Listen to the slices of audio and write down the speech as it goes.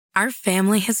Our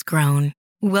family has grown.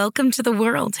 Welcome to the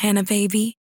world, Hannah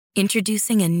baby.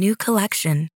 Introducing a new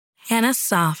collection, Hannah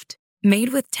Soft,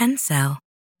 made with Tencel.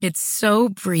 It's so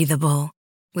breathable,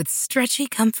 with stretchy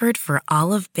comfort for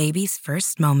all of baby's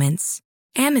first moments.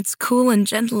 And it's cool and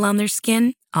gentle on their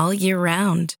skin all year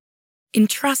round.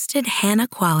 Entrusted Hannah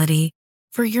quality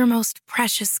for your most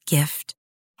precious gift.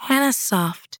 Hannah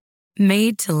Soft,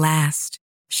 made to last.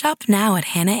 Shop now at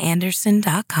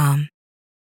hannahanderson.com.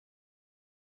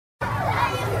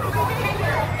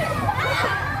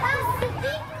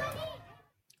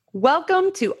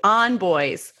 Welcome to On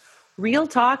Boys, real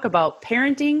talk about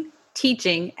parenting,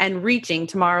 teaching, and reaching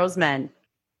tomorrow's men.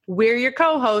 We're your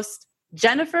co-hosts,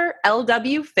 Jennifer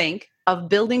L.W. Fink of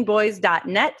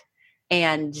buildingboys.net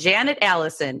and Janet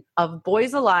Allison of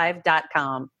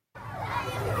boysalive.com.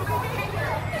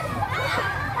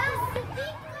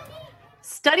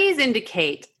 Studies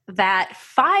indicate that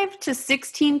 5 to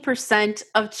 16%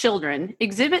 of children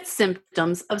exhibit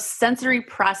symptoms of sensory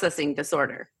processing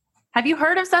disorder. Have you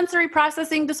heard of sensory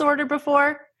processing disorder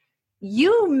before?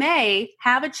 You may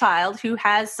have a child who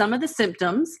has some of the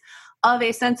symptoms of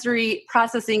a sensory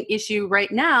processing issue right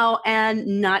now and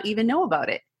not even know about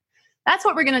it. That's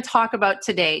what we're going to talk about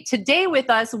today. Today with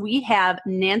us, we have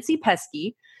Nancy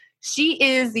Pesky. She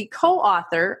is the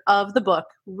co-author of the book,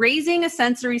 Raising a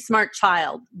Sensory Smart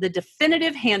Child, the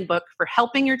definitive handbook for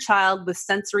helping your child with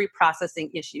sensory processing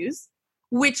issues,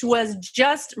 which was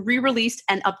just re-released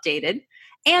and updated.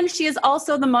 And she is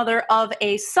also the mother of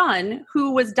a son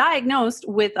who was diagnosed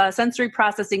with a sensory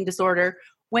processing disorder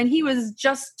when he was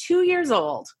just 2 years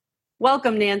old.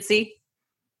 Welcome, Nancy.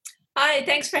 Hi,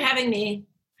 thanks for having me.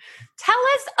 Tell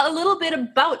us a little bit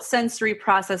about sensory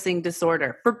processing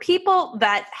disorder. For people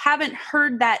that haven't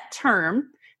heard that term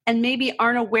and maybe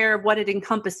aren't aware of what it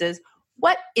encompasses,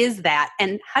 what is that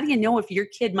and how do you know if your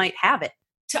kid might have it?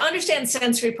 To understand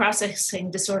sensory processing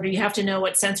disorder, you have to know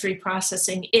what sensory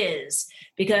processing is,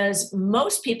 because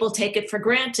most people take it for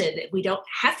granted. We don't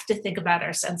have to think about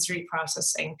our sensory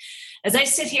processing. As I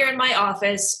sit here in my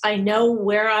office, I know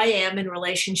where I am in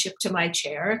relationship to my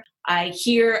chair. I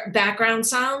hear background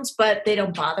sounds, but they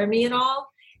don't bother me at all,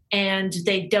 and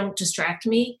they don't distract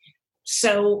me.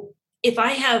 So if I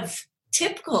have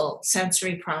typical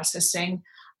sensory processing,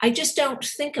 I just don't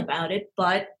think about it,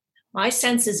 but my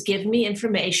senses give me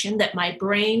information that my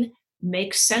brain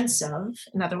makes sense of,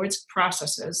 in other words,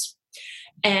 processes,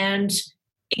 and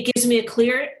it gives me a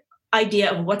clear idea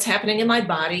of what's happening in my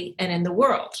body and in the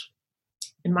world,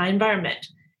 in my environment.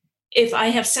 If I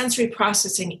have sensory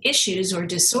processing issues or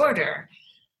disorder,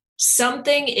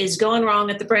 something is going wrong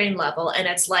at the brain level, and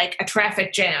it's like a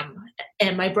traffic jam,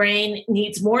 and my brain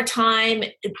needs more time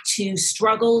to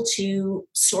struggle to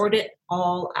sort it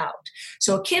all out.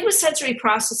 So a kid with sensory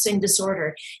processing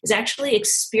disorder is actually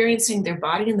experiencing their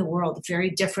body and the world very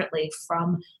differently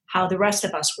from how the rest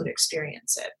of us would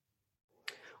experience it.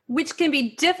 Which can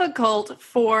be difficult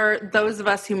for those of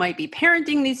us who might be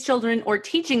parenting these children or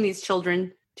teaching these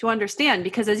children to understand,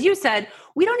 because as you said,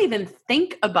 we don't even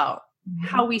think about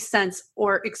how we sense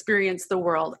or experience the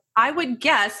world. I would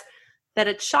guess that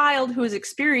a child who is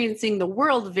experiencing the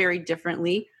world very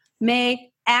differently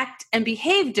may act and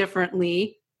behave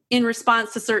differently in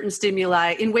response to certain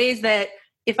stimuli in ways that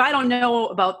if I don't know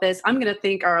about this, I'm going to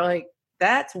think are like,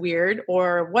 that's weird,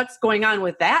 or what's going on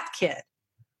with that kid?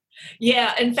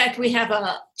 Yeah, in fact, we have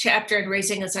a chapter in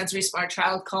Raising a Sensory Smart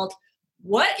Child called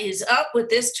What is Up with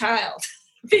This Child?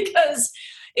 Because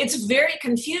it's very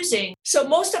confusing. So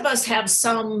most of us have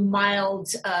some mild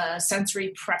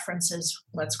sensory preferences,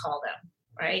 let's call them,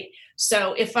 right?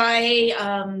 So if I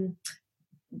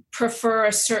prefer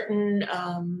a certain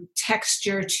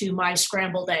texture to my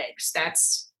scrambled eggs,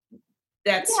 that's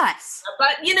yes.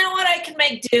 But you know what? I can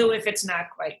make do if it's not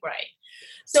quite right.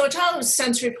 So a child with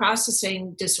sensory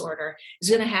processing disorder is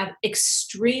going to have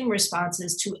extreme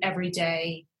responses to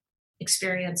everyday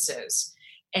experiences.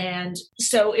 And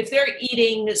so if they're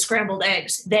eating scrambled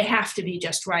eggs, they have to be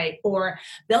just right, or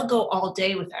they'll go all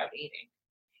day without eating.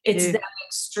 It's that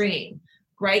extreme,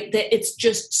 right? That it's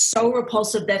just so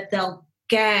repulsive that they'll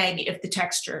gag if the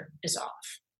texture is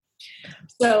off.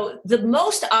 So the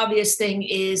most obvious thing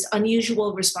is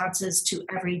unusual responses to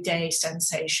everyday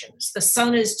sensations. The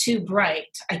sun is too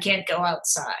bright, I can't go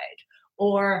outside.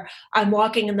 Or I'm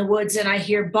walking in the woods and I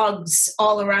hear bugs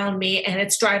all around me and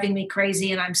it's driving me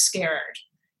crazy and I'm scared.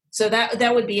 So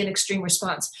that would be an extreme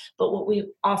response. But what we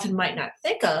often might not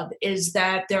think of is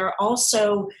that there are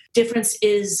also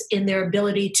differences in their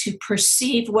ability to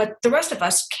perceive what the rest of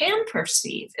us can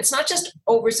perceive. It's not just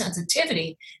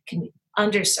oversensitivity, it can be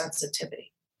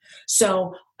undersensitivity.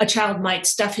 So a child might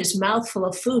stuff his mouth full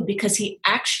of food because he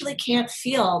actually can't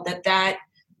feel that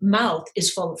mouth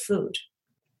is full of food.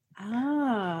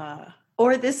 Ah.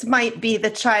 Or this might be the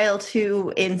child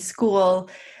who in school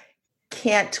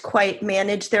can't quite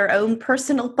manage their own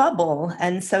personal bubble,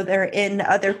 and so they're in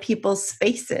other people's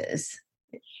spaces.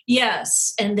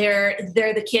 Yes, and they're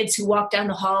the kids who walk down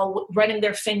the hall running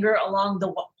their finger along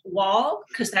the wall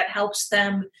because that helps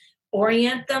them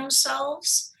orient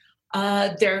themselves.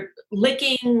 They're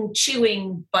licking,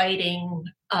 chewing, biting,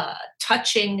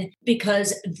 touching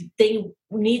because they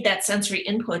need that sensory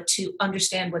input to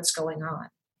understand what's going on.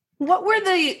 What were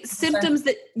the symptoms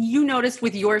that you noticed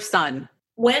with your son?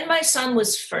 When my son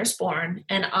was first born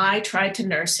and I tried to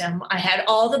nurse him, I had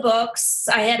all the books.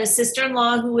 I had a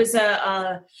sister-in-law who was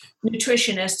a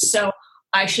nutritionist, so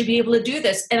I should be able to do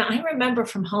this. And I remember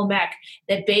from home ec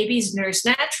that babies nurse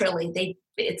naturally.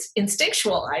 It's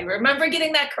instinctual. I remember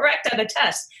getting that correct on a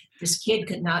test. This kid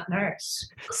could not nurse.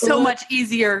 So much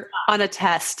easier on a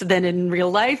test than in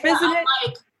real life, isn't it?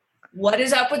 Like, what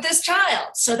is up with this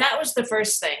child? So that was the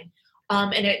first thing.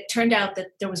 And it turned out that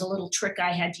there was a little trick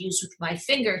I had to use with my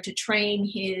finger to train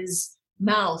his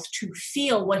mouth to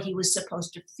feel what he was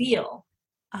supposed to feel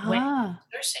when he was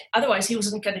nursing. Otherwise, he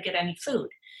wasn't going to get any food.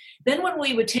 Then when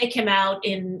we would take him out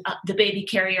in the baby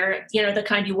carrier, the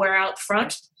kind you wear out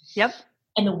front, yep,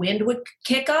 and the wind would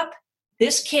kick up,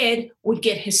 this kid would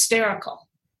get hysterical,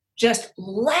 just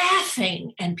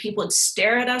laughing, and people would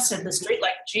stare at us in the street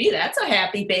like, gee, that's a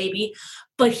happy baby.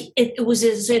 But it was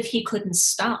as if he couldn't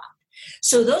stop.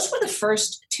 So those were the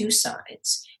first two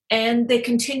signs. And they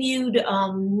continued,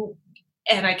 and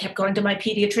I kept going to my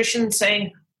pediatrician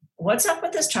saying, what's up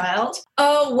with this child?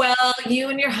 Oh, well, you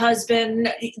and your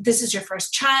husband, this is your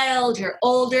first child, you're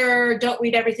older, don't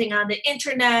read everything on the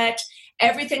internet,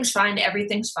 everything's fine,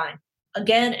 everything's fine.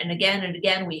 Again and again and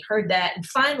again, we heard that. And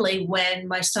finally, when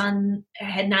my son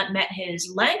had not met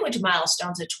his language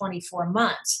milestones at 24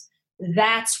 months,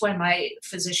 that's when my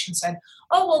physician said,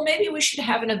 oh, well, maybe we should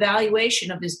have an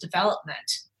evaluation of his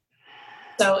development.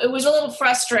 So it was a little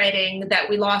frustrating that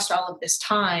we lost all of this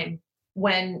time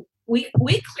when we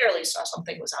clearly saw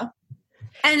something was up.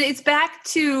 And it's back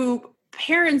to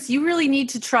parents. You really need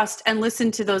to trust and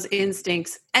listen to those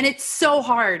instincts. And it's so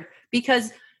hard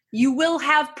because you will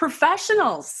have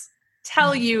professionals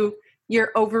tell you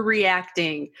you're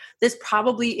overreacting. This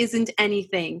probably isn't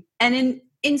anything. And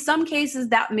in some cases,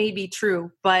 that may be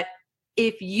true. But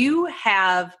if you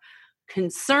have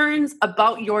concerns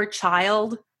about your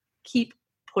child, keep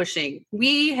pushing.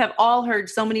 We have all heard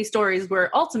so many stories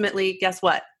where ultimately, guess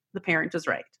what? The parent is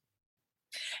right.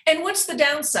 And what's the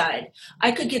downside?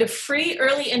 I could get a free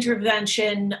early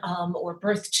intervention or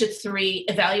birth to 3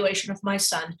 evaluation of my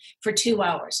son for 2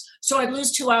 hours. So I'd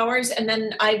lose 2 hours, and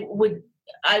then I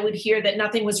would hear that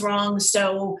nothing was wrong,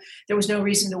 so there was no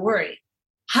reason to worry.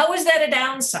 How is that a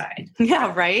downside?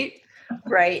 Yeah, right?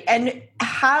 Right. And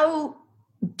how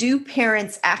do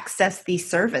parents access these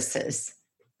services?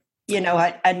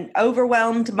 An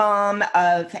overwhelmed mom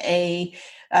of a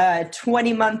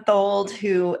 20-month-old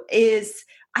who is,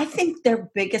 I think their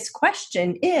biggest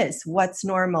question is, what's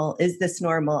normal? Is this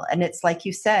normal? And it's like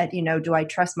you said, do I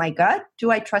trust my gut?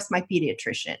 Do I trust my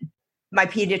pediatrician? My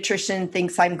pediatrician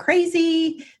thinks I'm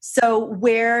crazy. So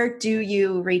where do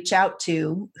you reach out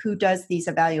to? Who does these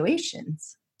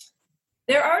evaluations?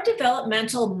 There are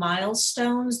developmental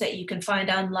milestones that you can find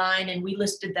online, and we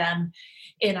listed them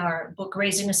in our book,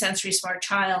 Raising a Sensory Smart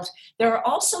Child. There are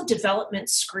also development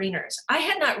screeners. I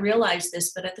had not realized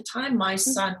this, but at the time my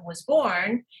son was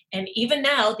born, and even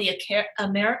now, the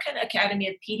American Academy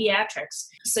of Pediatrics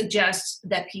suggests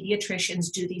that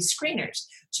pediatricians do these screeners.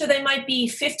 So they might be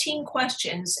 15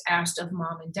 questions asked of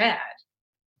mom and dad.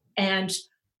 And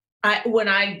when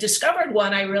I discovered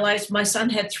one, I realized my son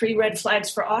had 3 red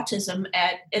flags for autism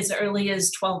at as early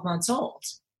as 12 months old.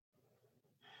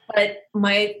 But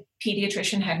my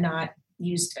pediatrician had not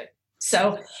used it.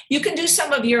 So you can do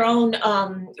some of your own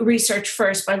research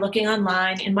first by looking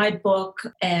online in my book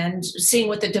and seeing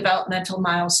what the developmental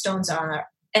milestones are.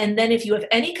 And then if you have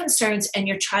any concerns and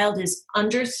your child is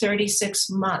under 36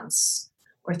 months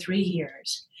or 3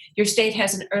 years, your state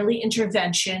has an early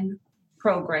intervention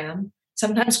program,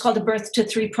 sometimes called a birth to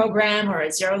 3 program or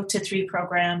a 0 to 3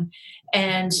 program,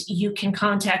 and you can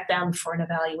contact them for an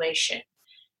evaluation.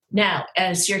 Now,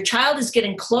 as your child is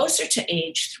getting closer to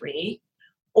age 3,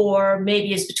 or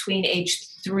maybe is between age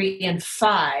 3 and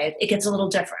 5, it gets a little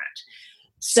different.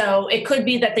 So it could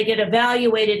be that they get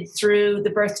evaluated through the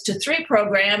Birth to 3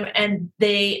 program and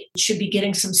they should be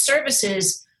getting some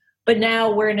services, but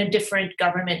now we're in a different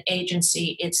government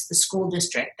agency. It's the school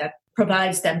district that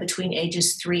provides them between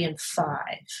ages 3 and 5.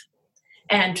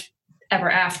 and ever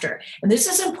after. And this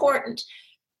is important.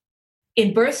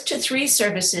 In birth to 3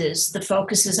 services, the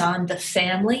focus is on the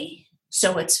family.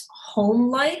 So it's home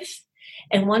life.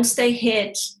 And once they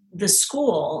hit the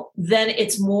school, then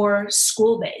it's more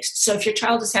school-based. So if your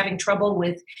child is having trouble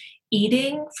with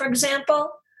eating, for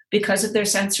example, because of their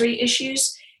sensory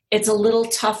issues, it's a little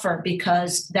tougher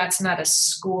because that's not a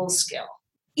school skill.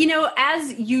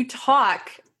 As you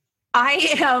talk,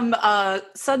 I am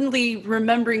suddenly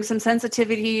remembering some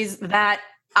sensitivities that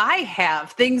I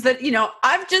have, things that,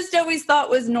 I've just always thought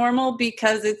was normal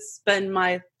because it's been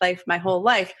my life, my whole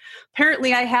life.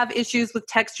 Apparently, I have issues with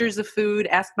textures of food.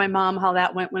 Ask my mom how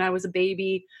that went when I was a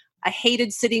baby. I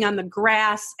hated sitting on the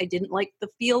grass. I didn't like the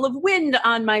feel of wind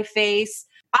on my face.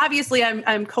 Obviously,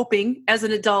 I'm coping as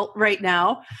an adult right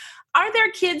now. Are there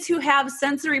kids who have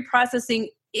sensory processing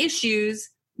issues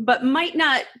but might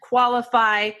not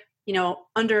qualify,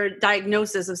 under a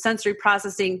diagnosis of sensory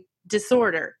processing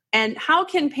disorder? And how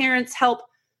can parents help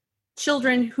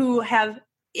children who have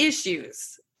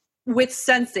issues with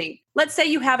sensing? Let's say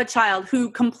you have a child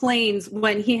who complains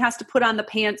when he has to put on the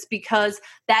pants because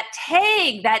that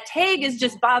tag is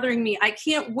just bothering me. I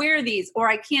can't wear these, or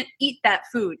I can't eat that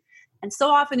food. And so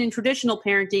often in traditional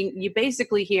parenting, you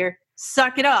basically hear,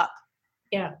 suck it up.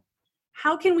 Yeah.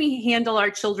 How can we handle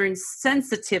our children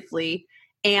sensitively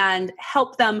and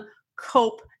help them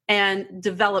cope and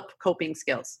develop coping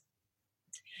skills?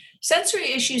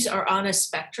 Sensory issues are on a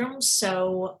spectrum,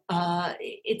 so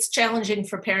it's challenging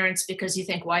for parents because you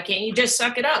think, why can't you just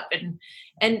suck it up?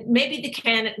 And maybe they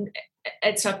can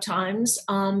at some times,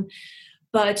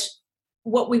 but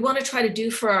what we want to try to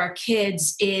do for our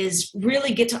kids is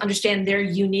really get to understand their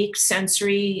unique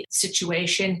sensory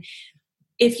situation.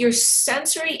 If your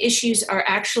sensory issues are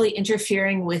actually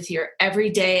interfering with your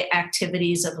everyday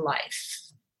activities of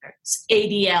life, it's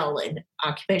ADL in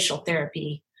occupational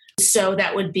therapy. So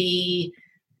that would be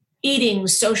eating,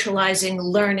 socializing,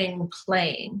 learning,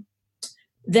 playing.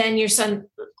 Then your son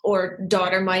or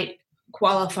daughter might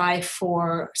qualify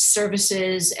for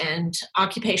services and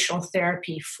occupational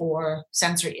therapy for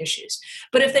sensory issues.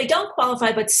 But if they don't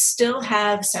qualify but still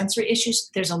have sensory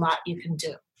issues, there's a lot you can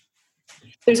do.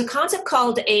 There's a concept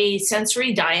called a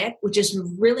sensory diet, which is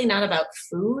really not about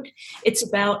food. It's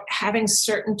about having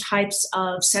certain types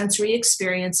of sensory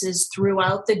experiences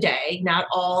throughout the day, not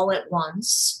all at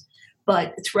once,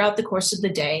 but throughout the course of the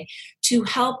day, to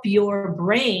help your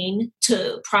brain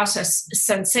to process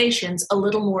sensations a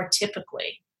little more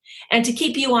typically and to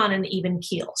keep you on an even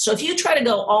keel. So if you try to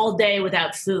go all day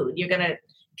without food, you're going to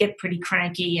get pretty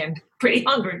cranky and pretty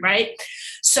hungry, right?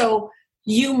 So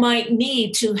you might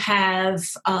need to have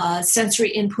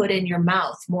sensory input in your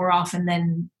mouth more often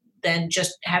than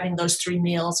just having those 3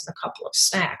 meals and a couple of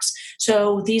snacks.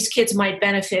 So these kids might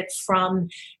benefit from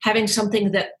having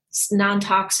something that's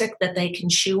non-toxic that they can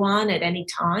chew on at any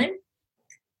time,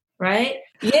 right?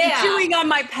 Yeah. Chewing on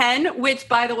my pen, which,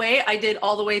 by the way, I did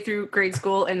all the way through grade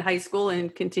school and high school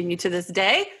and continue to this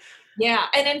day. Yeah.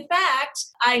 And in fact,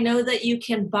 I know that you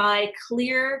can buy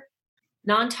clear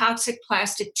non-toxic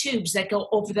plastic tubes that go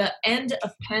over the end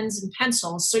of pens and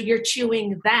pencils. So you're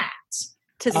chewing that.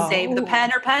 To save the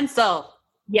pen or pencil.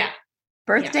 Yeah.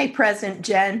 Birthday present,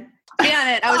 Jen.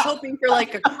 Janet, I was hoping for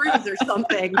like a cruise or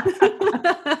something.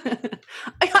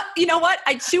 You know what?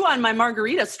 I chew on my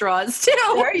margarita straws too.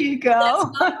 There you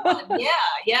go.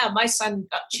 Yeah. My son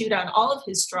chewed on all of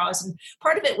his straws, and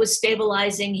part of it was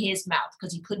stabilizing his mouth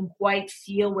because he couldn't quite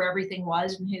feel where everything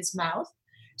was in his mouth.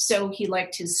 So he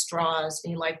liked his straws,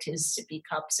 and he liked his sippy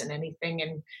cups and anything.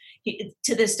 And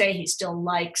to this day, he still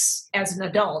likes, as an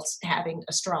adult, having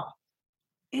a straw.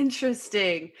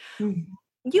 Interesting. Mm-hmm.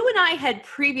 You and I had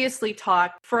previously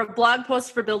talked for a blog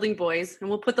post for Building Boys, and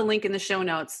we'll put the link in the show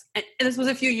notes. And this was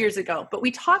a few years ago, but we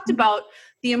talked about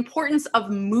the importance of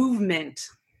movement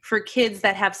for kids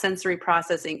that have sensory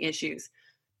processing issues.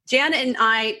 Janet and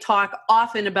I talk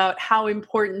often about how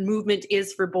important movement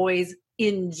is for boys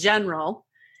in general.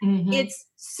 Mm-hmm. It's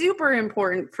super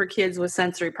important for kids with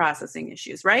sensory processing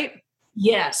issues, right?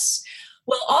 Yes.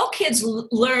 Well, all kids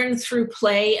learn through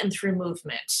play and through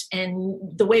movement. And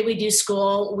the way we do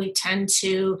school, we tend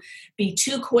to be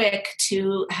too quick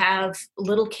to have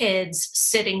little kids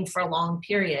sitting for long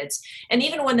periods. And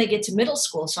even when they get to middle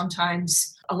school,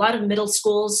 sometimes a lot of middle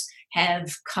schools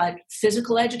have cut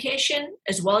physical education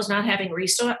as well as not having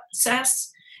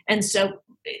recess. And so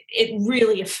it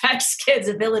really affects kids'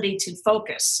 ability to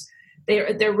focus.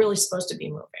 They're really supposed to be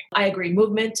moving. I agree.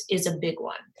 Movement is a big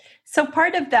one. So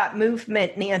part of that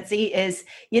movement, Nancy, is,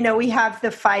 we have the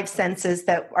five senses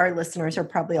that our listeners are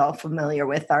probably all familiar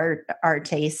with, our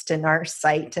taste and our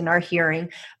sight and our hearing.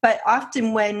 But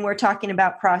often when we're talking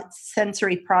about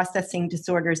sensory processing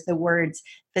disorders, the words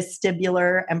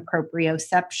vestibular and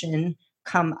proprioception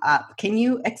come up. Can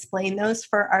you explain those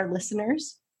for our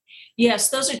listeners? Yes,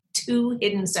 those are two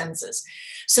hidden senses.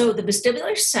 So the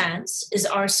vestibular sense is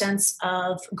our sense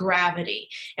of gravity,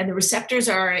 and the receptors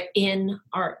are in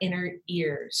our inner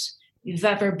ears. You've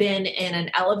ever been in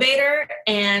an elevator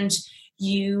and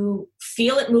you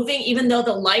feel it moving, even though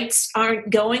the lights aren't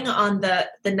going on the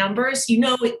numbers, you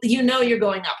know you're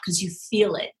going up because you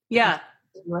feel it. Yeah.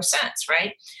 Your sense,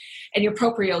 right? And your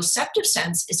proprioceptive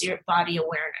sense is your body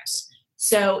awareness.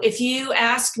 So if you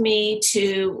ask me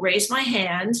to raise my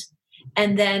hand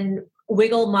and then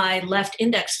wiggle my left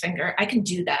index finger, I can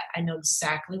do that. I know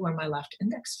exactly where my left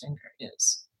index finger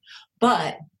is.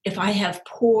 But if I have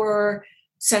poor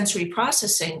sensory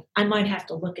processing, I might have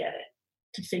to look at it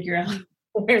to figure out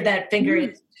where that finger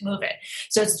is to move it.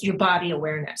 So it's your body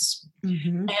awareness.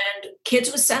 Mm-hmm. And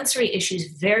kids with sensory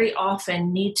issues very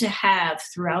often need to have,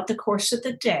 throughout the course of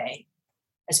the day,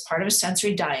 as part of a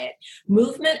sensory diet,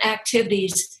 movement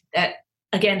activities that,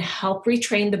 again, help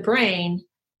retrain the brain,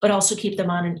 but also keep them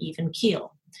on an even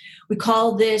keel. We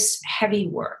call this heavy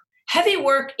work. Heavy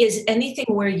work is anything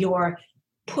where you're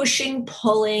pushing,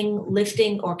 pulling,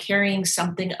 lifting, or carrying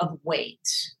something of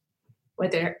weight,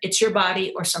 whether it's your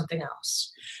body or something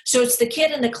else. So it's the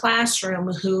kid in the classroom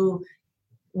who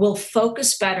will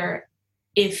focus better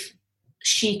if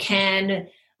she can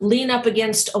lean up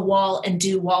against a wall and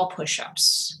do wall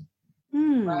push-ups,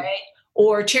 right?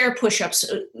 Or chair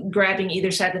push-ups, grabbing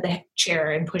either side of the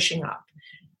chair and pushing up.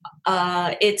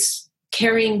 It's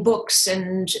carrying books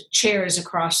and chairs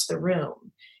across the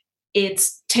room.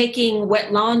 It's taking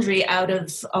wet laundry out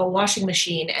of a washing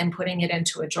machine and putting it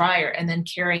into a dryer and then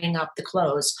carrying up the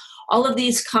clothes. All of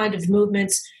these kind of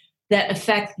movements that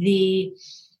affect the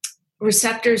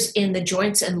receptors in the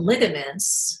joints and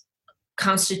ligaments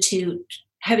constitute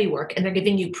heavy work, and they're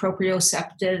giving you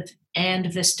proprioceptive and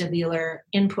vestibular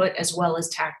input as well as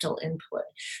tactile input.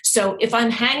 So if I'm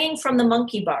hanging from the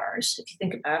monkey bars, if you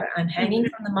think about it, I'm hanging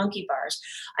from the monkey bars,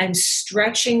 I'm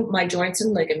stretching my joints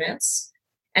and ligaments,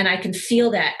 and I can feel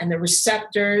that, and the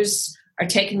receptors are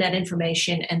taking that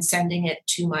information and sending it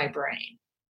to my brain.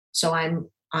 So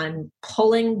I'm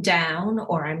pulling down,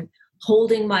 or I'm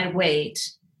holding my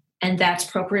weight, and that's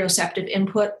proprioceptive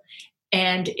input,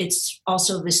 and it's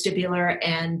also vestibular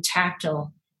and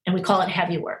tactile, and we call it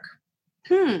heavy work.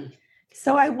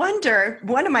 So I wonder,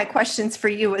 one of my questions for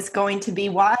you is going to be,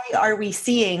 why are we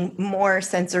seeing more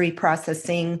sensory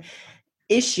processing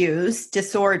issues,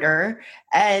 disorder?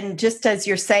 And just as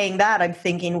you're saying that, I'm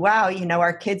thinking, wow,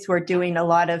 our kids were doing a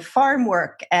lot of farm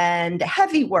work and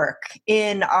heavy work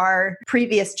in our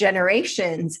previous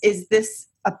generations. Is this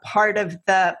a part of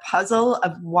the puzzle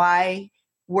of why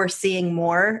we're seeing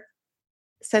more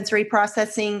sensory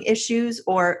processing issues,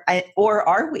 or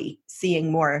are we seeing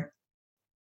more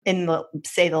in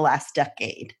the last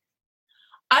decade?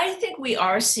 I think we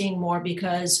are seeing more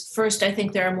because, first, I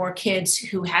think there are more kids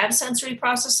who have sensory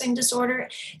processing disorder.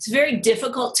 It's very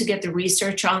difficult to get the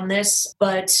research on this,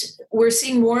 but we're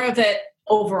seeing more of it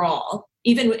overall,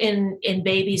 even in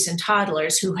babies and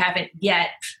toddlers who haven't yet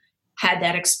had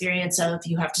that experience of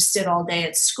you have to sit all day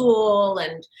at school.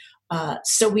 And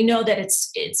so we know that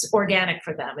it's organic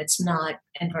for them. It's not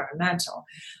environmental.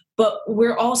 But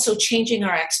we're also changing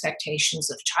our expectations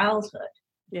of childhood.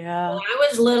 Yeah. When I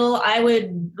was little, I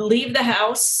would leave the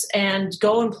house and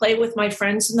go and play with my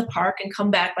friends in the park and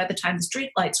come back by the time the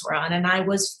street lights were on, and I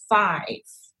was 5.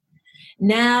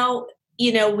 Now,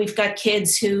 we've got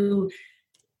kids who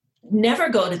never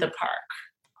go to the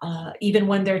park, even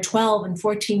when they're 12 and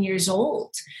 14 years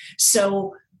old.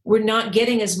 So we're not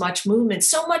getting as much movement.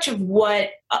 So much of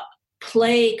what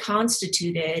play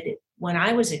constituted when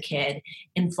I was a kid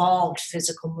involved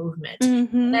physical movement.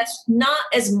 Mm-hmm. That's not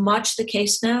as much the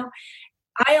case now.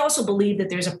 I also believe that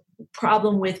there's a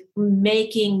problem with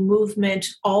making movement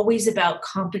always about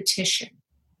competition.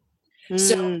 Mm-hmm.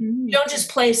 So you don't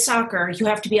just play soccer, you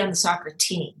have to be on the soccer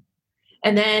team.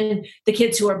 And then the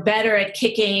kids who are better at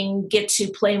kicking get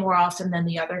to play more often than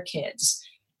the other kids.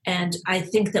 And I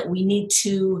think that we need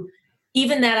to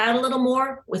even that out a little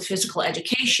more with physical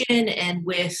education and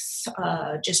with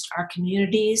just our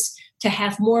communities to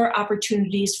have more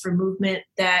opportunities for movement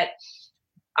that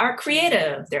are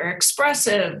creative, they're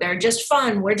expressive, they're just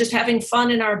fun. We're just having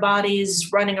fun in our bodies,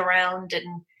 running around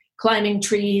and climbing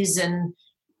trees and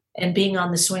being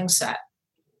on the swing set.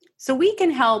 So we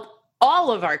can help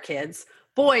all of our kids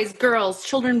boys, girls,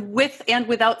 children with and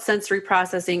without sensory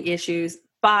processing issues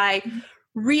by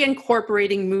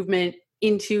reincorporating movement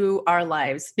into our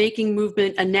lives, making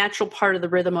movement a natural part of the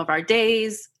rhythm of our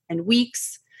days and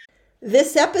weeks.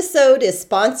 This episode is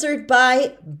sponsored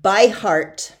by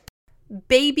ByHeart.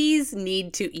 Babies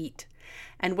need to eat.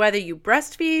 And whether you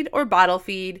breastfeed or bottle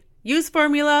feed, use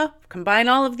formula, combine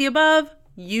all of the above,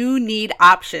 you need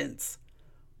options.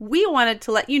 We wanted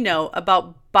to let you know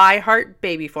about ByHeart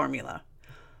baby formula.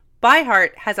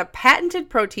 ByHeart has a patented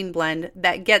protein blend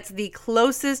that gets the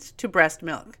closest to breast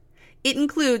milk. It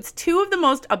includes 2 of the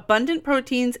most abundant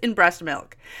proteins in breast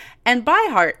milk. And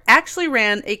ByHeart actually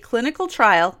ran a clinical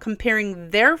trial comparing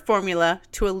their formula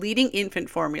to a leading infant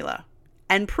formula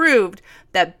and proved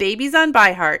that babies on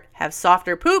ByHeart have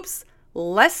softer poops,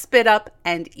 less spit up,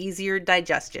 and easier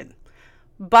digestion.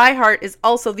 ByHeart is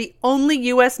also the only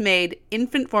US-made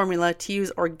infant formula to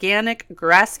use organic,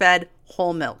 grass-fed,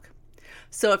 whole milk.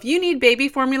 So if you need baby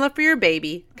formula for your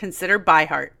baby, consider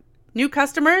ByHeart. New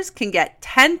customers can get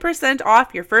 10%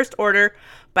 off your first order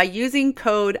by using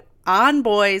code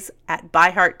ONBOYS at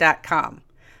byheart.com.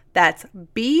 That's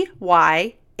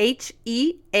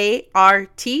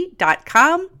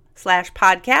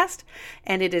byheart.com/podcast,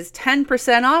 and it is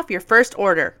 10% off your first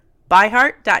order.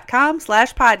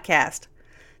 byheart.com/podcast.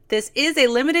 This is a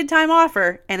limited time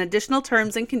offer, and additional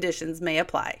terms and conditions may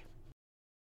apply.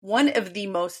 One of the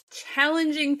most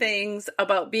challenging things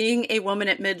about being a woman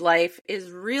at midlife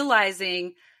is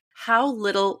realizing how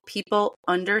little people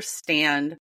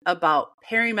understand about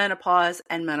perimenopause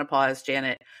and menopause,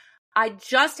 Janet. I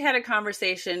just had a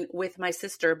conversation with my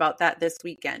sister about that this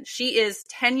weekend. She is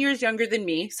 10 years younger than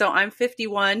me, so I'm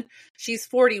 51, she's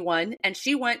 41, and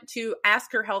she went to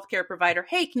ask her healthcare provider,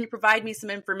 hey, can you provide me some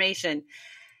information?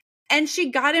 And she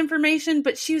got information,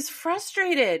 but she was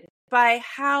frustrated by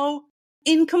how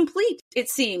incomplete it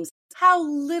seems, how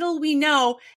little we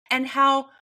know, and how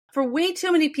for way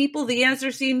too many people the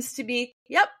answer seems to be,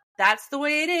 yep, that's the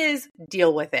way it is,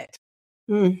 deal with it.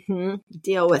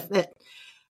 Deal with it.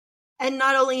 And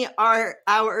not only are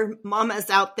our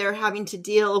mamas out there having to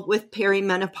deal with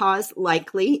perimenopause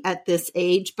likely at this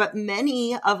age, but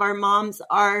many of our moms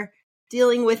are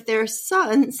dealing with their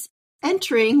sons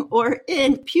entering or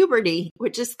in puberty,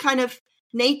 which is kind of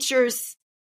nature's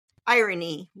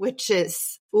irony, which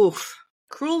is, oof.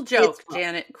 Cruel joke,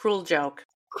 Janet. Cruel joke.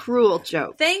 Cruel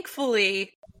joke. Thankfully,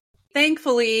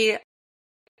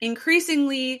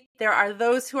 increasingly, there are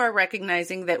those who are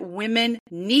recognizing that women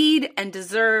need and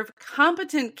deserve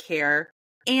competent care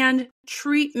and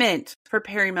treatment for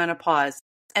perimenopause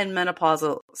and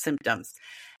menopausal symptoms.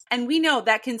 And we know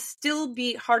that can still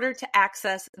be harder to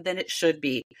access than it should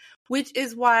be, which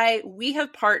is why we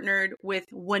have partnered with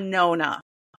Winona.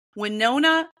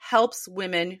 Winona helps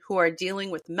women who are dealing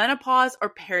with menopause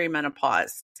or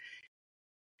perimenopause.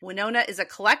 Winona is a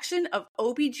collection of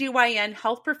OBGYN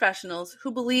health professionals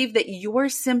who believe that your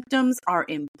symptoms are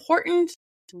important,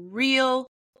 real,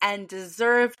 and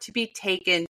deserve to be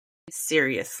taken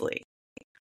seriously.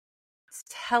 It's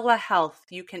telehealth.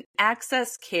 You can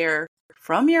access care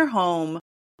from your home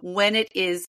when it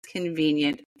is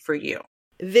convenient for you.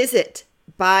 Visit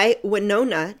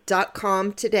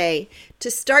bywinona.com today to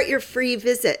start your free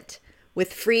visit.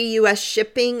 With free U.S.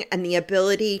 shipping and the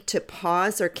ability to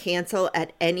pause or cancel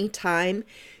at any time,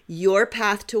 your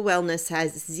path to wellness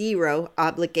has 0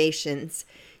 obligations.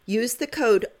 Use the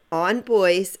code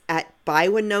ONBOYS at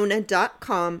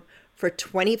bywinona.com for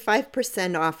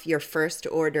 25% off your first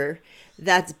order.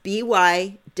 That's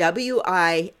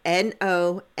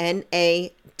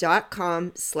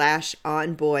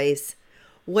bywinona.com/onboys.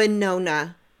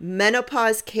 Winona,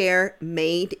 menopause care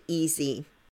made easy.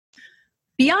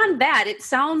 Beyond that, it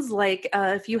sounds like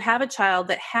if you have a child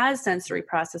that has sensory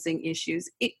processing issues,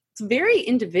 it's very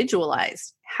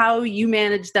individualized. How you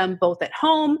manage them both at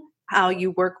home, how you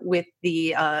work with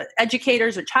the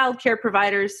educators or childcare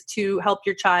providers to help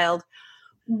your child.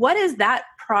 What is that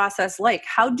process like?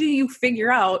 How do you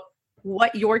figure out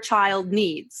what your child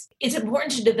needs? It's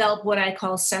important to develop what I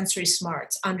call sensory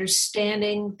smarts,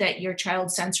 understanding that your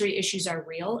child's sensory issues are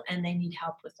real and they need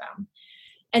help with them.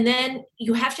 And then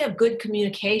you have to have good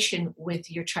communication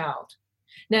with your child.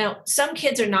 Now, some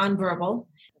kids are nonverbal.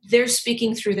 They're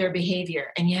speaking through their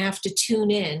behavior, and you have to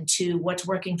tune in to what's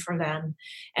working for them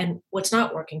and what's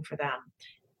not working for them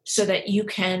so that you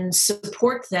can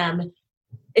support them.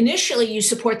 Initially, you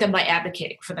support them by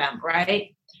advocating for them,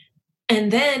 right?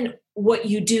 And then what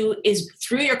you do is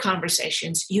through your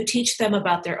conversations, you teach them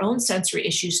about their own sensory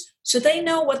issues so they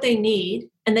know what they need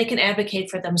and they can advocate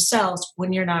for themselves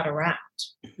when you're not around.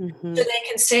 Mm-hmm. So they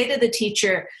can say to the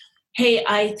teacher, hey,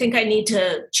 I think I need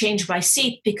to change my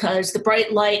seat because the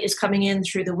bright light is coming in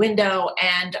through the window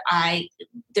and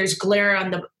there's glare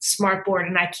on the smart board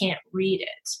and I can't read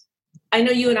it. I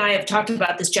know you and I have talked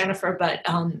about this, Jennifer, but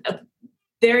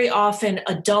very often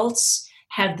adults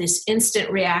have this instant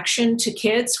reaction to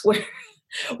kids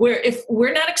where if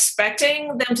we're not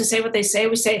expecting them to say what they say,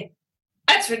 we say,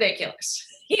 that's ridiculous.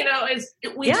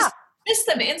 We just miss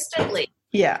them instantly.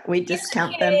 Yeah, we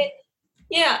discount them.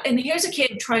 Yeah, and here's a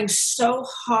kid trying so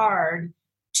hard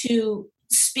to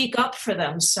speak up for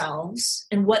themselves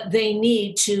and what they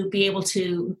need to be able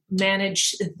to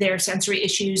manage their sensory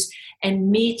issues and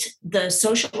meet the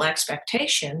social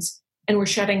expectations, and we're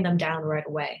shutting them down right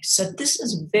away. So this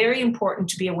is very important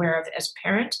to be aware of as a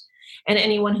parent and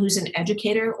anyone who's an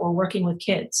educator or working with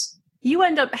kids. You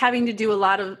end up having to do a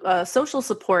lot of social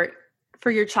support for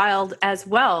your child as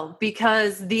well,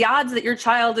 because the odds that your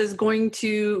child is going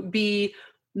to be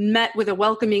met with a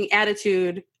welcoming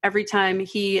attitude every time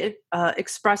he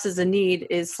expresses a need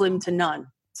is slim to none.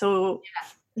 So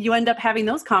you end up having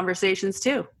those conversations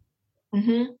too.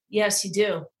 Mm-hmm. Yes, you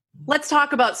do. Let's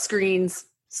talk about screens.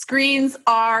 Screens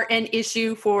are an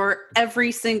issue for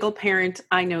every single parent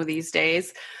I know these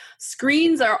days.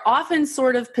 Screens are often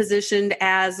sort of positioned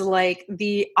as like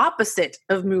the opposite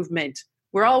of movement.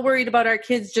 We're all worried about our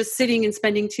kids just sitting and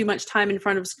spending too much time in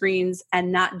front of screens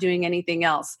and not doing anything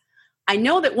else. I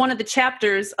know that one of the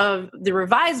chapters of the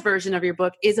revised version of your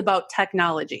book is about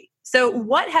technology. So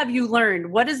what have you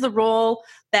learned? What is the role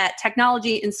that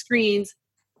technology and screens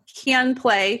can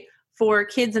play for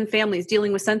kids and families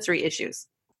dealing with sensory issues?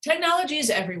 Technology is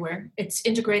everywhere. It's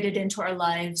integrated into our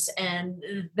lives, and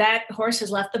that horse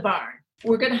has left the barn.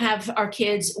 We're going to have our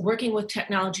kids working with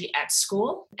technology at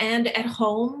school and at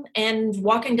home and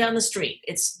walking down the street.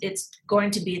 It's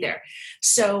going to be there.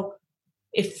 So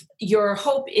if your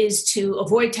hope is to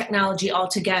avoid technology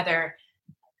altogether,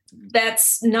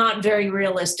 that's not very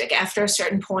realistic. After a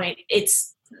certain point,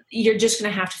 you're just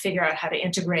going to have to figure out how to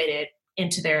integrate it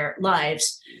into their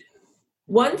lives.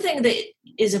 One thing that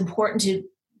is important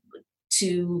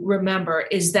to remember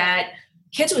is that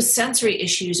kids with sensory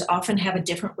issues often have a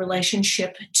different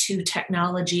relationship to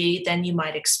technology than you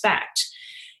might expect.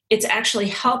 It's actually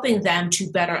helping them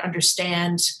to better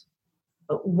understand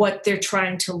what they're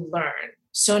trying to learn.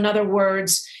 So in other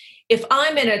words, if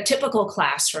I'm in a typical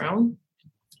classroom,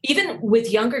 even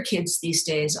with younger kids these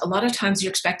days, a lot of times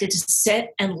you're expected to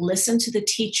sit and listen to the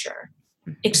teacher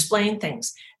explain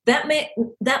things. That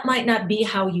might not be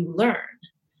how you learn.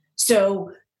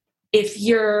 So if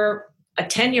you're a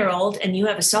 10-year-old and you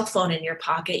have a cell phone in your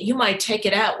pocket, you might take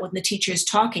it out when the teacher is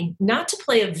talking, not to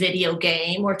play a video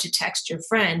game or to text your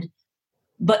friend,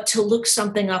 but to look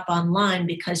something up online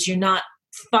because you're not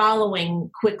following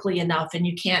quickly enough and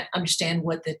you can't understand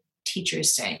what the teacher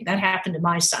is saying. That happened to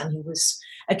my son. He was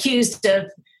accused of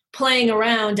playing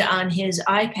around on his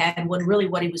iPad when really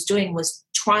what he was doing was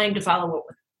trying to follow what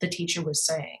the teacher was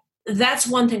saying. That's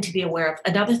one thing to be aware of.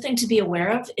 Another thing to be aware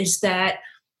of is that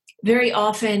very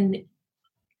often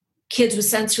kids with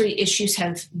sensory issues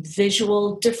have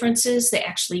visual differences. They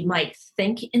actually might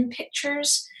think in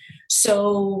pictures.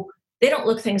 So they don't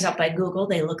look things up by Google.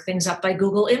 They look things up by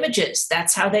Google Images.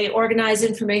 That's how they organize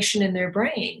information in their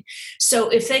brain. So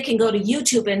if they can go to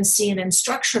YouTube and see an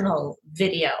instructional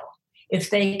video,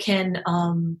 if they can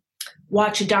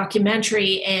watch a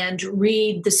documentary and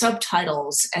read the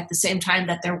subtitles at the same time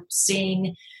that they're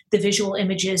seeing the visual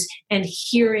images and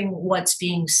hearing what's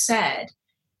being said,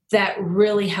 that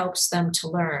really helps them to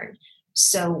learn.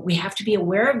 So we have to be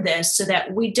aware of this so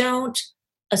that we don't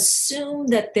assume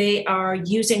that they are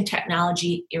using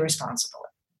technology irresponsibly.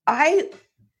 I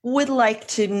would like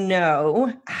to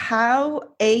know how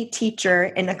a teacher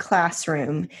in a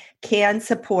classroom can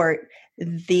support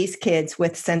these kids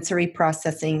with sensory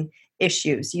processing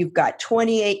issues. You've got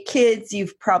 28 kids,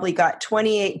 you've probably got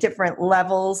 28 different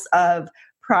levels of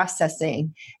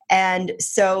processing. And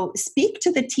so speak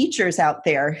to the teachers out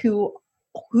there who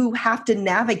have to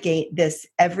navigate this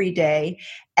every day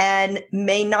and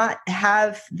may not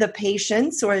have the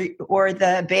patience or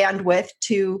the bandwidth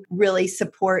to really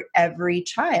support every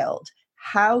child.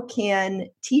 How can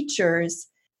teachers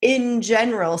in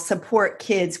general support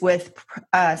kids with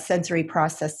sensory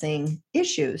processing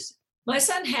issues? My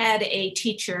son had a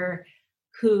teacher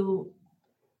who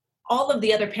all of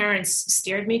the other parents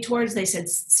steered me towards. They said,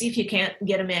 see if you can't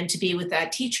get him in to be with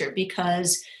that teacher,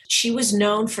 because she was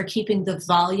known for keeping the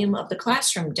volume of the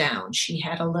classroom down. She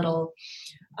had a little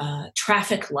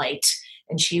traffic light,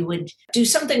 And she would do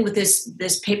something with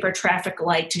this paper traffic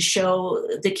light to show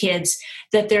the kids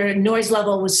that their noise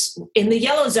level was in the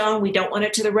yellow zone. We don't want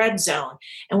it to the red zone.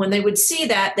 And when they would see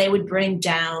that, they would bring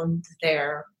down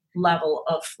their level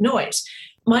of noise.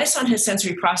 My son has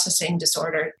sensory processing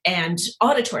disorder and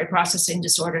auditory processing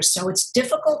disorder, so it's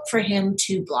difficult for him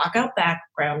to block out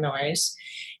background noise.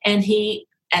 And he,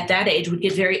 at that age, would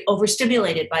get very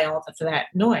overstimulated by all of that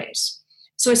noise.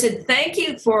 So I said, thank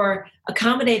you for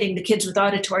accommodating the kids with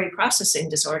auditory processing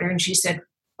disorder. And she said,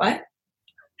 what?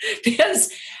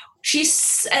 Because she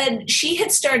said she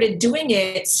had started doing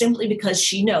it simply because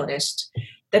she noticed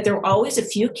that there were always a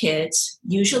few kids,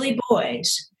 usually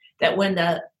boys, that when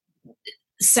the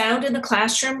sound in the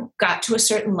classroom got to a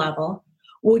certain level,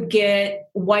 would get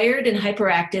wired and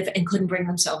hyperactive and couldn't bring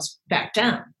themselves back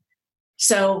down.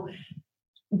 So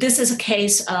this is a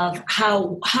case of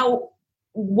how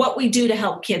what we do to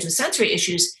help kids with sensory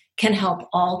issues can help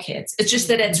all kids. It's just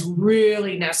that it's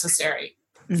really necessary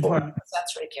for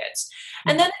sensory kids.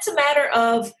 And then it's a matter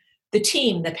of the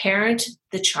team, the parent,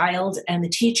 the child, and the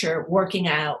teacher working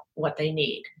out what they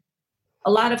need.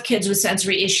 A lot of kids with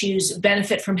sensory issues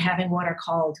benefit from having what are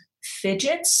called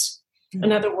fidgets.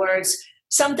 In other words,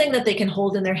 something that they can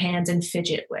hold in their hands and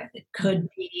fidget with. It could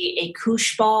be a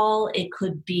koosh ball. It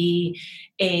could be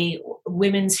a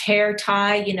women's hair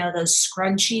tie, you know, those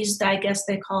scrunchies, I guess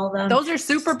they call them. Those are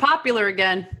super popular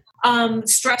again.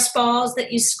 Stress balls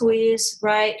that you squeeze,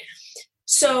 right?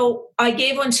 So I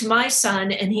gave one to my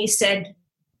son and he said,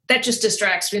 that just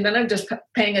distracts me. And then I'm just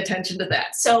paying attention to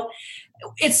that. So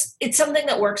it's something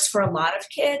that works for a lot of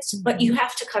kids, but you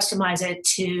have to customize it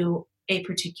to a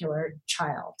particular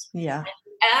child. Yeah.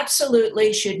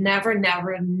 Absolutely should never,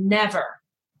 never, never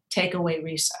take away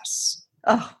recess.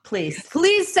 Oh, please.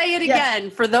 Please say it again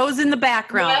for those in the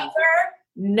background.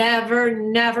 Never,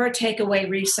 never take away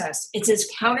recess. It's as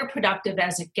counterproductive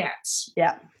as it gets.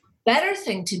 Yeah. Better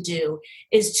thing to do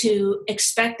is to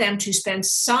expect them to spend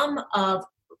some of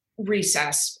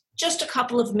recess, just a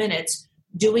couple of minutes,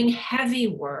 doing heavy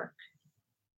work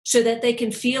so that they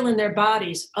can feel in their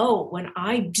bodies, oh, when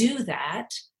I do that,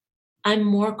 I'm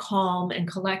more calm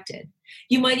and collected.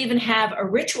 You might even have a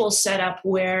ritual set up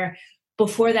where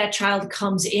before that child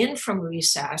comes in from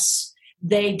recess,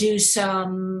 they do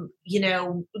some,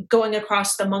 going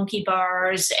across the monkey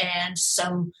bars and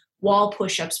some wall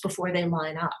push-ups before they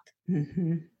line up.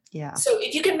 Mm-hmm. Yeah. So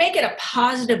if you can make it a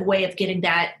positive way of getting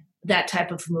that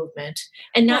type of movement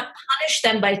and not punish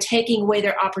them by taking away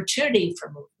their opportunity for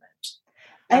movement.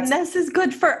 And this is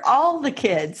good for all the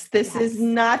kids. This is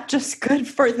not just good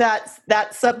for that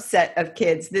subset of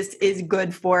kids. This is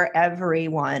good for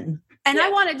everyone. And I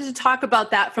wanted to talk about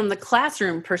that from the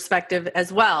classroom perspective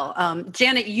as well.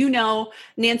 Janet,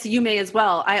 Nancy, you may as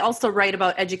well. I also write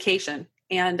about education.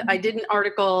 And I did an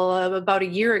article about a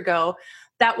year ago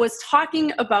that was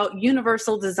talking about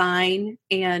universal design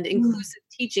and inclusive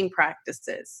teaching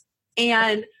practices.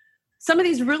 And some of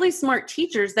these really smart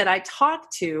teachers that I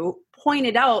talked to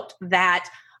pointed out that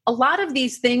a lot of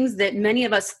these things that many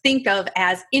of us think of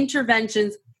as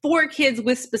interventions for kids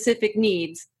with specific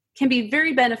needs can be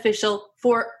very beneficial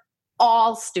for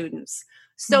all students.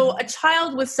 So a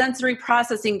child with sensory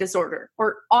processing disorder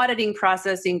or auditing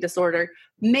processing disorder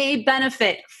may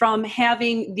benefit from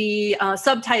having the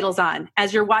subtitles on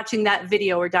as you're watching that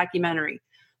video or documentary.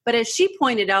 But as she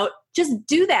pointed out, just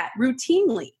do that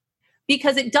routinely,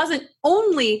 because it doesn't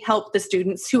only help the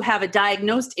students who have a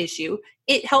diagnosed issue,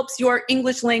 it helps your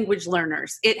English language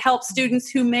learners. It helps students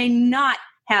who may not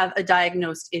have a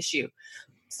diagnosed issue.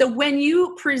 So when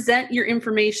you present your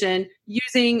information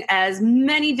using as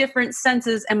many different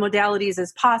senses and modalities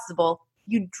as possible,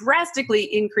 you drastically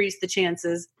increase the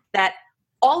chances that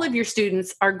all of your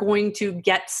students are going to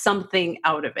get something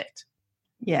out of it.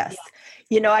 Yes.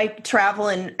 I travel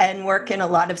and work in a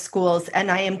lot of schools, and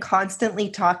I am constantly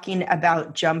talking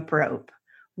about jump rope.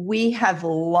 We have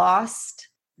lost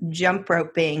jump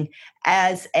roping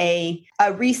as a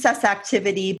recess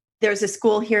activity. There's a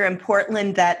school here in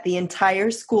Portland that the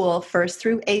entire school, 1st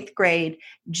through 8th grade,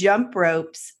 jump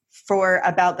ropes for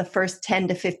about the first 10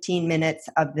 to 15 minutes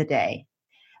of the day.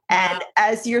 And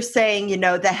as you're saying,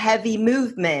 the heavy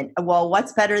movement, well,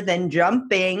 what's better than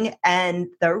jumping and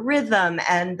the rhythm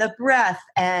and the breath?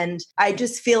 And I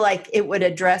just feel like it would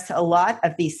address a lot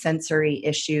of these sensory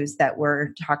issues that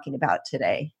we're talking about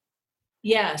today.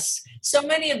 Yes. So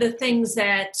many of the things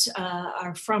that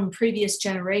are from previous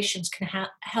generations can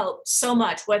help so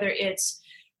much, whether it's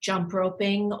jump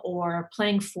roping or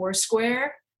playing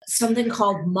Foursquare, something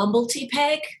called Mumblety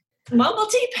Peg.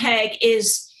 Mumblety Peg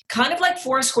is kind of like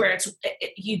Foursquare.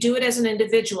 You do it as an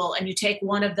individual, and you take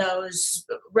one of those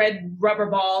red rubber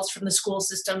balls from the school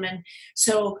system. And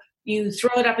so you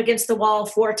throw it up against the wall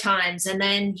 4 times, and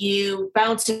then you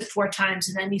bounce it 4 times,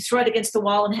 and then you throw it against the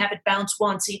wall and have it bounce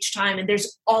once each time. And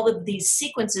there's all of these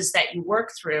sequences that you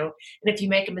work through. And if you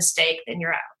make a mistake, then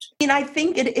you're out. I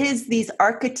think it is these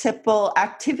archetypal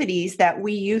activities that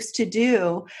we used to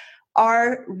do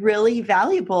are really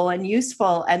valuable and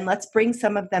useful. And let's bring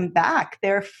some of them back.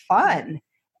 They're fun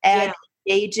and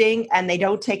engaging, and they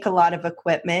don't take a lot of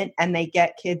equipment, and they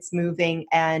get kids moving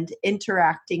and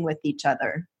interacting with each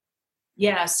other.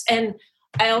 Yes. And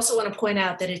I also want to point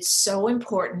out that it's so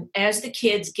important as the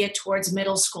kids get towards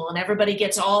middle school and everybody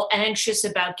gets all anxious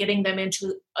about getting them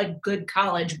into a good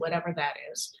college, whatever that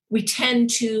is. We tend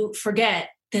to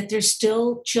forget that there's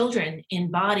still children in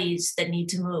bodies that need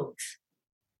to move.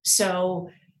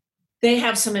 So they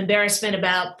have some embarrassment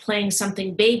about playing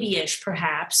something babyish,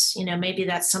 perhaps. Maybe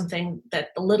that's something that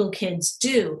the little kids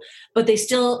do, but they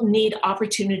still need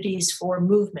opportunities for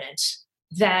movement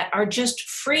that are just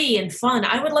free and fun.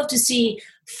 I would love to see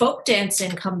folk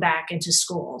dancing come back into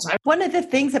schools. One of the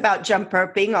things about jump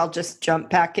roping, I'll just jump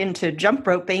back into jump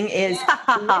roping, is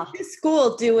with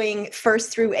school doing 1st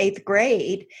through 8th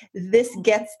grade, this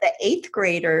gets the 8th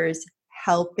graders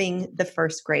helping the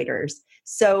 1st graders.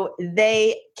 So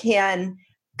they can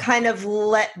kind of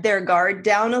let their guard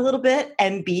down a little bit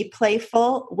and be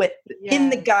playful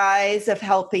in the guise of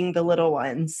helping the little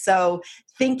ones. So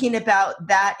thinking about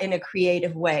that in a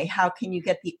creative way, how can you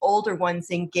get the older ones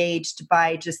engaged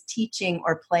by just teaching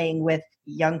or playing with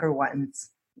younger ones?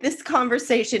 This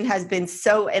conversation has been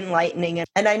so enlightening,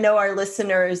 and I know our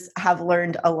listeners have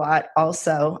learned a lot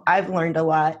also. I've learned a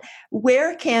lot.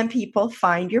 Where can people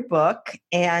find your book,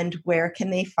 and where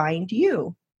can they find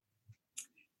you?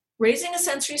 Raising a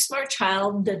Sensory Smart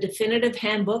Child, the definitive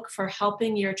handbook for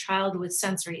helping your child with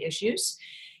sensory issues,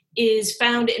 is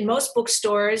found in most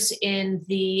bookstores in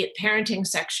the parenting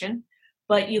section,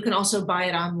 but you can also buy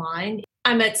it online.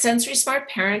 I'm at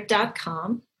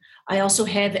sensorysmartparent.com. I also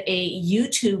have a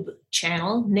YouTube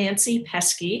channel, Nancy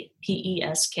Peske,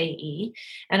 Peske,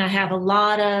 and I have a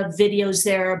lot of videos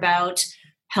there about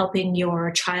helping your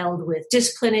child with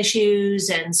discipline issues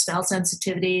and smell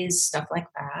sensitivities, stuff like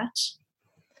that.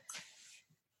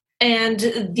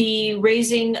 And the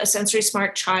Raising a Sensory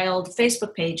Smart Child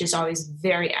Facebook page is always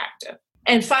very active.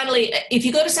 And finally, if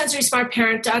you go to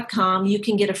sensorysmartparent.com, you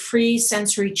can get a free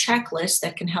sensory checklist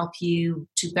that can help you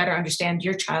to better understand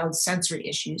your child's sensory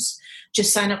issues.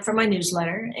 Just sign up for my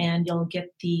newsletter and you'll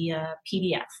get the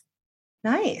PDF.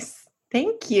 Nice.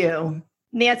 Thank you.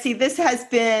 Nancy, this has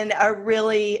been a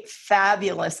really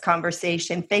fabulous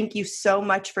conversation. Thank you so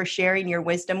much for sharing your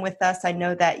wisdom with us. I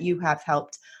know that you have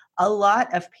helped a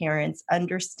lot of parents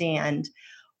understand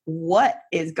what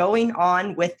is going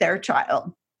on with their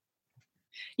child.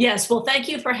 Yes. Well, thank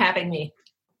you for having me.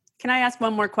 Can I ask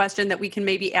one more question that we can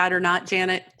maybe add or not,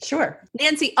 Janet? Sure.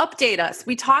 Nancy, update us.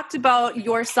 We talked about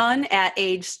your son at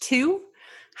age 2.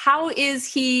 How is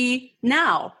he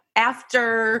now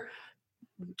after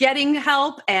getting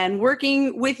help and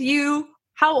working with you?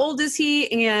 How old is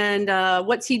he, and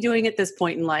what's he doing at this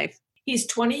point in life? He's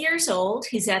 20 years old.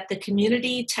 He's at the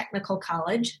Community Technical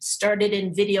College, started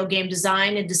in video game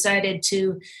design and decided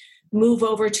to move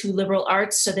over to liberal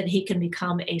arts so that he can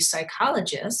become a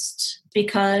psychologist,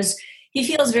 because he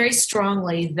feels very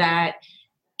strongly that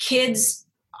kids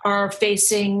are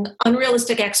facing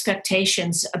unrealistic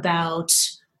expectations about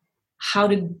how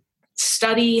to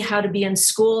study, how to be in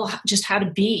school, just how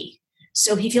to be.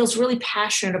 So he feels really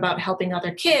passionate about helping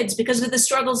other kids because of the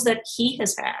struggles that he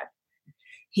has had.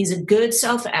 He's a good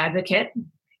self-advocate.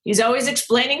 He's always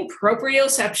explaining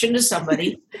proprioception to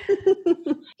somebody.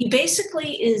 He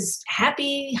basically is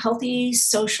happy, healthy,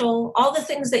 social, all the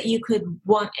things that you could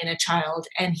want in a child.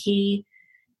 And he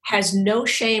has no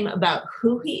shame about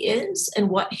who he is and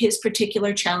what his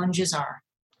particular challenges are.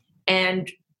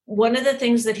 And one of the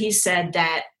things that he said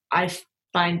that I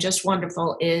find just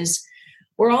wonderful is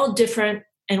we're all different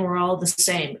and we're all the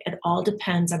same. It all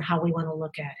depends on how we want to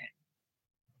look at it.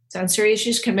 Sensory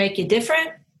issues can make you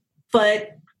different,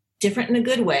 but different in a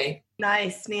good way.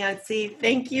 Nice, Nancy.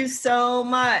 Thank you so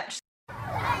much.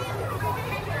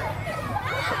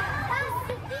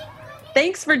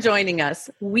 Thanks for joining us.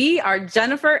 We are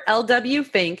Jennifer L.W.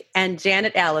 Fink and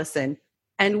Janet Allison,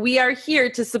 and we are here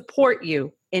to support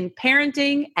you in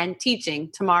parenting and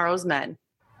teaching tomorrow's men.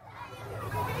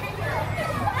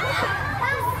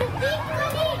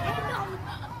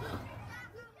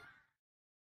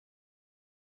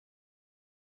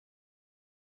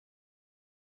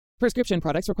 Prescription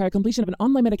products require completion of an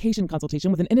online medication consultation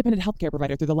with an independent healthcare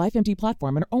provider through the LifeMD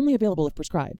platform and are only available if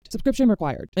prescribed. Subscription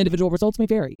required. Individual results may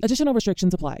vary. Additional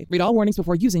restrictions apply. Read all warnings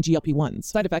before using GLP-1s.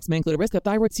 Side effects may include a risk of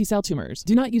thyroid C-cell tumors.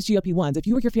 Do not use GLP-1s if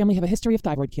you or your family have a history of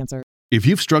thyroid cancer. If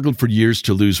you've struggled for years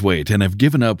to lose weight and have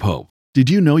given up hope, did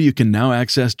you know you can now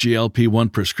access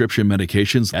GLP-1 prescription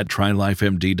medications at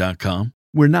TryLifeMD.com?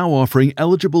 We're now offering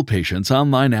eligible patients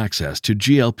online access to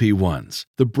GLP-1s,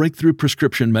 the breakthrough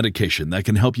prescription medication that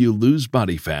can help you lose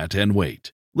body fat and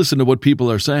weight. Listen to what people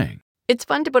are saying. It's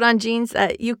fun to put on jeans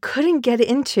that you couldn't get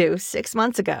into 6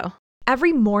 months ago.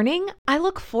 Every morning, I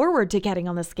look forward to getting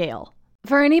on the scale.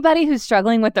 For anybody who's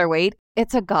struggling with their weight,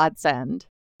 it's a godsend.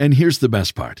 And here's the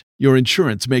best part. Your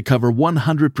insurance may cover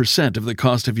 100% of the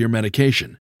cost of your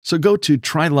medication. So go to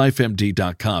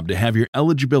TryLifeMD.com to have your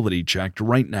eligibility checked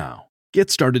right now. Get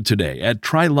started today at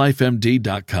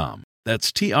TryLifeMD.com.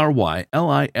 That's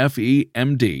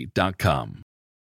TryLifeMD.com.